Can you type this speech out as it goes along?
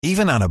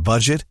Even on a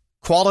budget,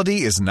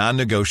 quality is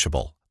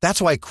non-negotiable.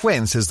 That's why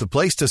Quince is the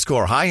place to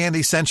score high-end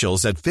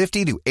essentials at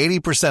 50 to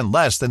 80%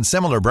 less than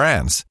similar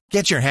brands.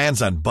 Get your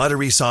hands on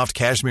buttery soft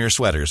cashmere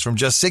sweaters from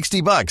just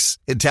 $60,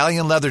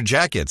 Italian leather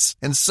jackets,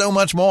 and so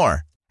much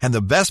more. And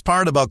the best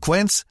part about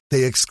Quince,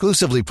 they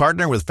exclusively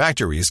partner with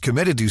factories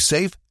committed to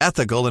safe,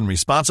 ethical, and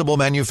responsible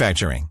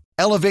manufacturing.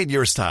 Elevate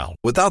your style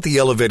without the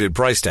elevated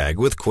price tag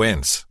with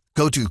Quince.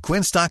 Go to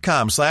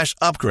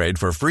quince.com/upgrade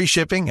for free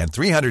shipping and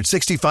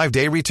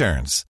 365-day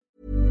returns.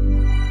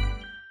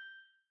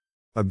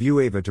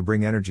 Abueva to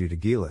bring energy to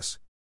Gilas.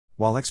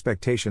 While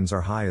expectations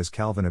are high as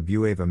Calvin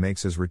Abueva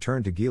makes his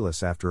return to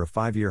Gilas after a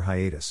 5-year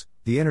hiatus,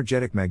 the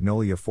energetic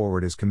Magnolia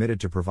forward is committed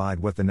to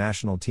provide what the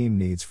national team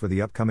needs for the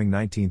upcoming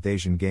 19th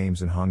Asian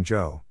Games in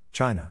Hangzhou,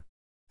 China.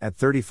 At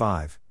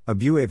 35,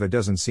 Abueva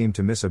doesn't seem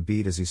to miss a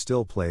beat as he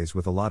still plays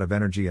with a lot of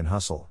energy and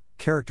hustle,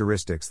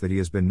 characteristics that he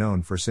has been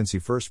known for since he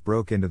first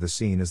broke into the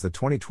scene as the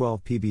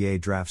 2012 PBA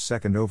draft's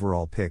second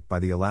overall pick by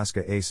the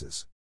Alaska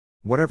Aces.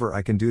 Whatever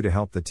I can do to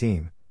help the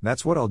team,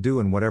 that's what I'll do,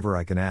 and whatever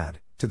I can add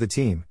to the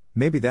team,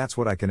 maybe that's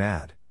what I can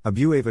add,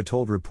 Abueva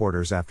told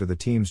reporters after the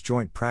team's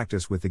joint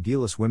practice with the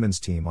Gilas women's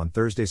team on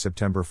Thursday,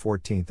 September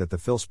 14 at the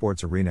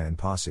Philsports Arena in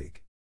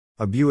Pasig.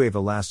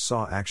 Abueva last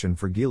saw action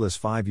for Gilas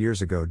 5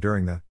 years ago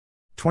during the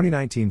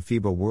 2019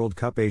 FIBA World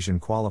Cup Asian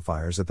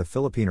qualifiers at the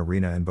Philippine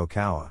Arena in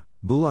Bocao,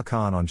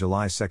 Bulacan on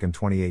July 2,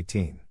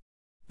 2018.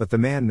 But the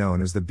man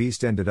known as the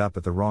Beast ended up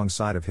at the wrong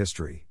side of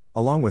history,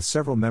 along with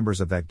several members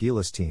of that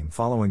Gilas team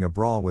following a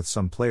brawl with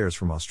some players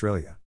from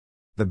Australia.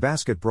 The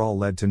basket brawl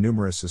led to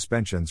numerous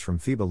suspensions from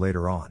FIBA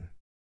later on.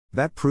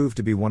 That proved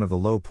to be one of the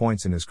low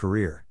points in his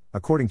career,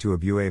 according to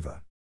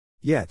Abueva.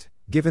 Yet,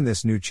 given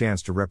this new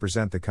chance to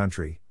represent the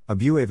country,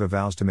 Abueva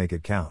vows to make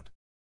it count.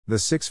 The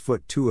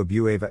 6'2"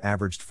 Abueva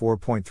averaged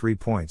 4.3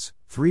 points,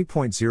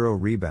 3.0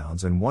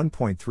 rebounds and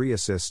 1.3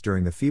 assists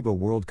during the FIBA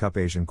World Cup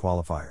Asian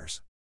qualifiers.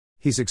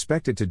 He's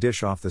expected to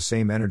dish off the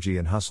same energy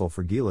and hustle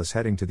for Gilas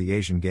heading to the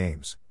Asian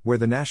Games, where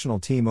the national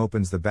team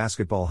opens the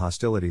basketball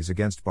hostilities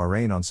against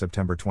Bahrain on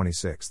September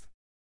 26.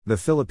 The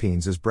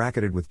Philippines is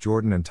bracketed with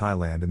Jordan and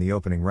Thailand in the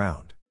opening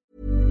round.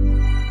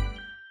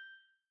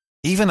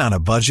 Even on a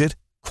budget,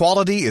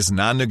 quality is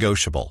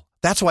non-negotiable.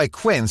 That's why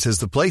Quince is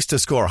the place to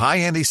score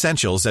high-end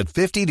essentials at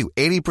 50 to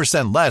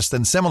 80% less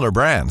than similar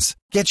brands.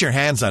 Get your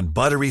hands on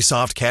buttery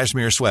soft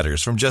cashmere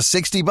sweaters from just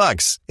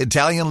 $60,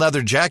 Italian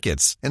leather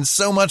jackets, and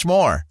so much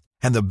more.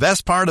 And the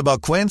best part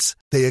about Quince,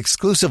 they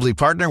exclusively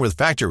partner with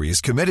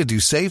factories committed to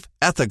safe,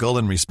 ethical,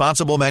 and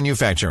responsible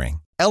manufacturing.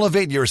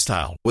 Elevate your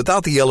style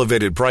without the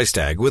elevated price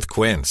tag with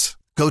Quince.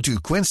 Go to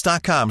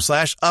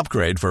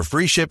quince.com/upgrade for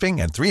free shipping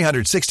and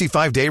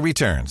 365-day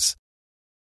returns.